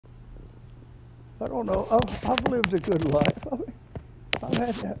I don't know. I've lived a good life. I mean,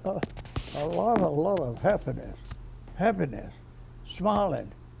 I've had a lot of happiness,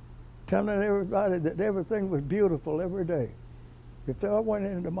 smiling, telling everybody that everything was beautiful every day. If I went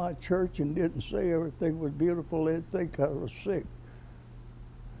into my church and didn't say everything was beautiful, they'd think I was sick.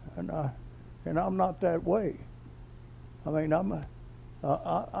 And I'm not that way. I mean,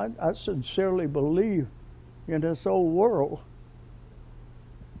 I sincerely believe in this old world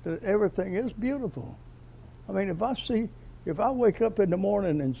that everything is beautiful. I mean, if I wake up in the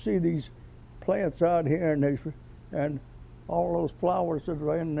morning and see these plants out here and all those flowers that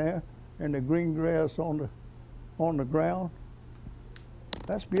are in there and the green grass on the ground,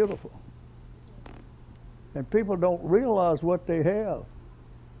 that's beautiful. And people don't realize what they have.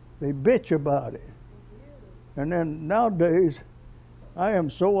 They bitch about it. And then nowadays, I am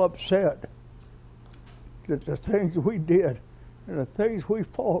so upset that the things we did and the things we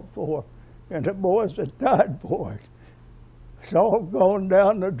fought for and the boys that died for it, it's all gone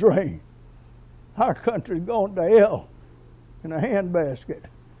down the drain. Our country's gone to hell in a handbasket.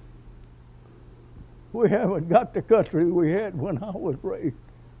 We haven't got the country we had when I was raised.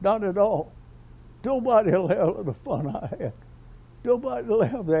 Not at all. Nobody will have the fun I had. Nobody will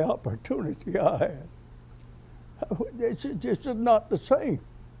have the opportunity I had. It's just not the same.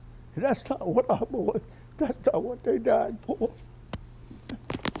 That's not what our boys, that's not what they died for.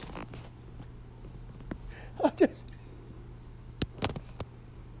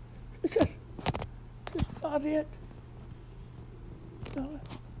 It's just not it. No,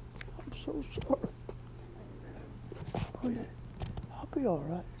 I'm so sorry. Oh, yeah, I'll be all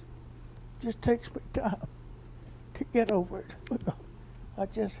right. Just takes me time to get over it.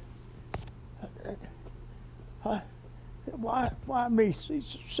 Why me? See,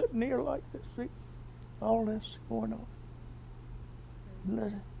 sitting here like this, see, all this going on.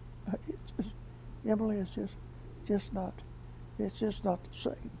 Listen, it's just, Emily, it's just not the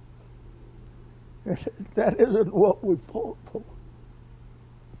same. That isn't what we fought for.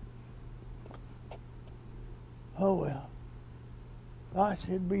 Oh well, I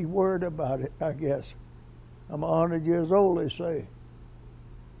should be worried about it, I guess. I'm 100 years old, they say.